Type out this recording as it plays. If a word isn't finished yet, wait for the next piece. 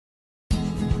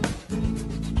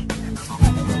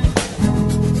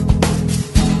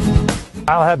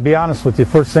I'll have to be honest with you.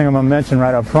 First thing I'm going to mention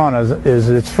right up front is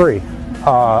it's free.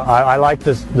 I like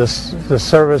the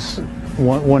service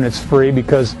when it's free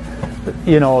because,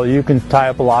 you know, you can tie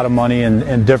up a lot of money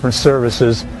in different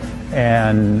services,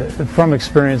 and from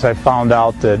experience I found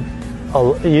out that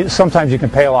sometimes you can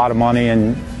pay a lot of money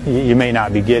and you may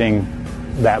not be getting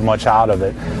that much out of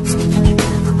it.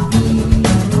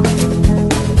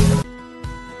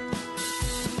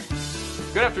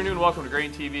 Good afternoon, welcome to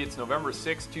GrainTV. It's November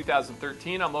 6,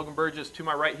 2013. I'm Logan Burgess. To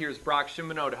my right here is Brock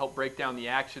to help break down the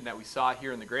action that we saw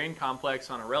here in the grain complex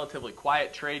on a relatively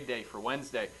quiet trade day for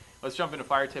Wednesday. Let's jump into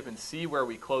Fire Tip and see where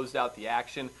we closed out the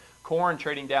action. Corn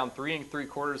trading down 3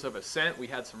 3/4 cents. We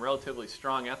had some relatively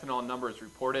strong ethanol numbers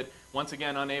reported. Once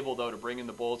again, unable though to bring in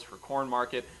the bulls for corn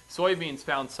market. Soybeans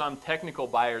found some technical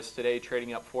buyers today,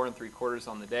 trading up 4 3/4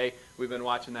 on the day. We've been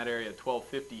watching that area at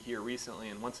 12.50 here recently,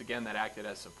 and once again that acted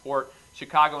as support.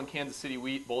 Chicago and Kansas City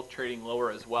wheat both trading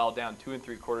lower as well, down 2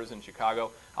 3/4 in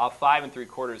Chicago, off 5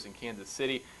 3/4 in Kansas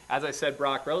City. As I said,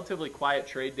 Brock, relatively quiet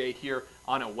trade day here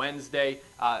on a Wednesday.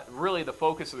 Really the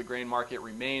focus of the grain market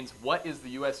remains what is the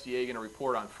USDA going to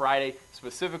report on Friday,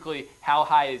 specifically how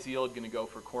high is yield going to go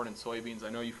for corn and soybeans. I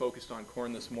know you focused on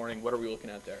corn this morning. What are we looking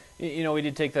at there? You know, we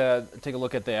did take a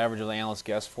look at the average of the analyst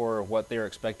guess for what they're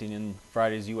expecting in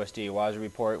Friday's USDA WASDE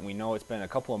report. And we know it's been a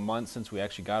couple of months since we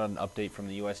actually got an update from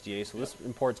the USDA, so this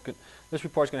report's going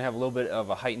to have a little bit of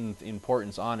a heightened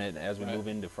importance on it as we move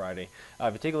into Friday.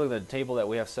 If you take a look at the table that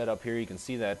we have set up here, you can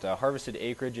see that harvested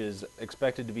acreage is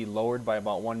expected to be lowered by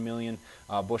about 1 million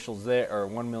bushels there, or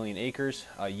 1 million acres.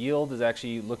 Yield is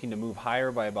actually looking to move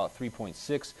higher by about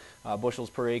 3.6 bushels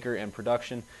per acre, and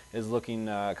production is looking,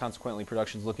 consequently,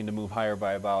 production is looking to move higher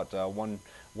by about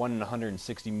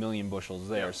 160 million bushels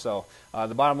there. Yep. So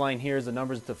the bottom line here is the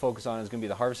numbers to focus on is going to be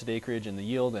the harvested acreage and the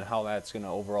yield and how that's going to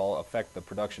overall affect the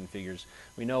production figures.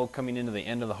 We know coming into the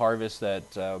end of the harvest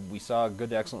that we saw good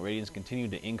to excellent ratings continue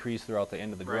to increase throughout the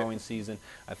end of the growing season.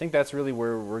 I think that's really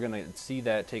where we're going to see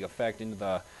that take effect into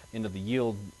the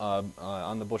yield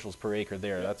on the bushels per acre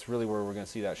there. Yep. That's really where we're going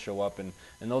to see that show up, and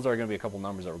those are going to be a couple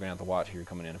numbers that we're going to have to watch here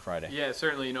coming into Friday. Yeah,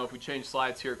 certainly. You know, if we change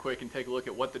slides here quick and take a look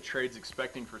at what the trade's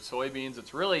expecting for soybeans,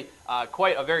 it's really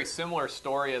quite a very similar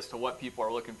story as to what people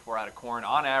are looking for out of corn.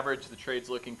 On average, the trade's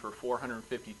looking for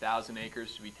 450,000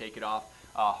 acres to be taken off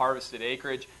harvested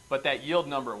acreage, but that yield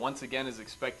number once again is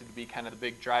expected to be kind of the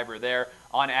big driver there.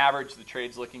 On average, the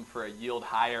trade's looking for a yield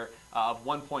higher of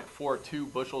 1.42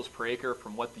 bushels per acre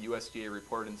from what the USDA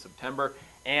reported in September,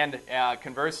 and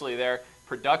conversely there,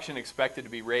 production expected to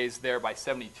be raised there by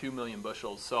 72 million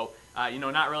bushels. So, you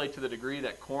know, not really to the degree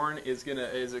that corn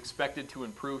is expected to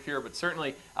improve here, but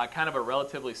certainly kind of a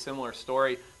relatively similar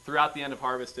story throughout the end of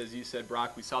harvest. As you said,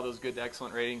 Brock, we saw those good to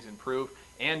excellent ratings improve.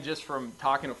 And just from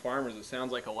talking to farmers, it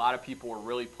sounds like a lot of people were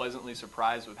really pleasantly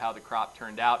surprised with how the crop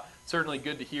turned out. Certainly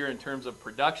good to hear in terms of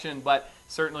production, but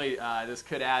certainly this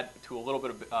could add to a little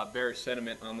bit of bearish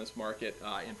sentiment on this market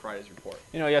in Friday's report.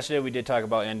 You know, yesterday we did talk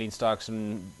about ending stocks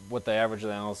and what the average of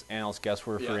the analysts guess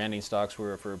were for ending stocks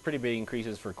were for pretty big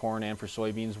increases for corn and for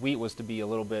soybeans. Wheat was to be a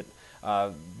little bit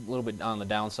on the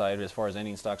downside as far as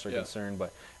ending stocks are concerned,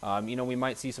 but you know, we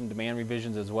might see some demand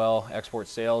revisions as well. Export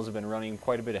sales have been running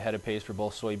quite a bit ahead of pace for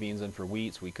both soybeans and for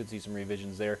wheat, so we could see some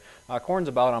revisions there. Corn's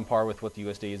about on par with what the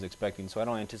USDA is expecting, so I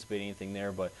don't anticipate anything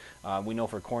there, but we know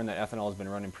for corn that ethanol has been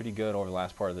running pretty good over the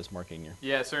last part of this marketing year.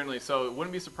 Yeah, certainly. So it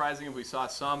wouldn't be surprising if we saw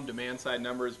some demand side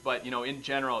numbers, but you know, in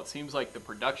general, it seems like the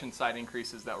production side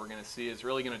increases that we're going to see is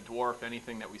really going to dwarf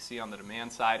anything that we see on the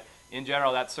demand side. In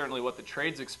general, that's certainly what the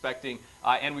trade's expecting,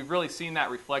 and we've really seen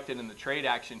that reflected in the trade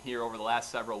action here over the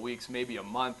last several weeks, maybe a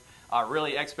month.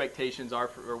 Really, expectations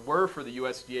were for the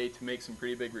USDA to make some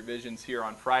pretty big revisions here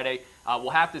on Friday. We'll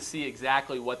have to see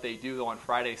exactly what they do, though, on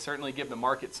Friday. Certainly give the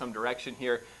market some direction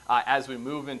here as we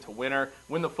move into winter,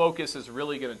 when the focus is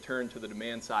really going to turn to the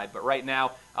demand side. But right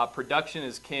now, production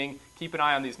is king. Keep an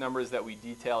eye on these numbers that we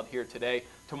detailed here today.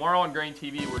 Tomorrow on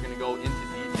GrainTV, we're going to go into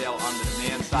detail on the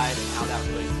demand side and how that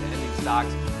relates to ending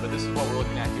stocks. But this is what we're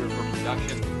looking at here for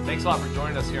production. Thanks a lot for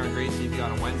joining us here on GrainTV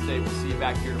on a Wednesday. We'll see you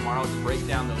back here tomorrow to break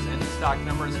down those ending stock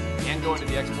numbers and go into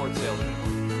the export sales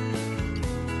report.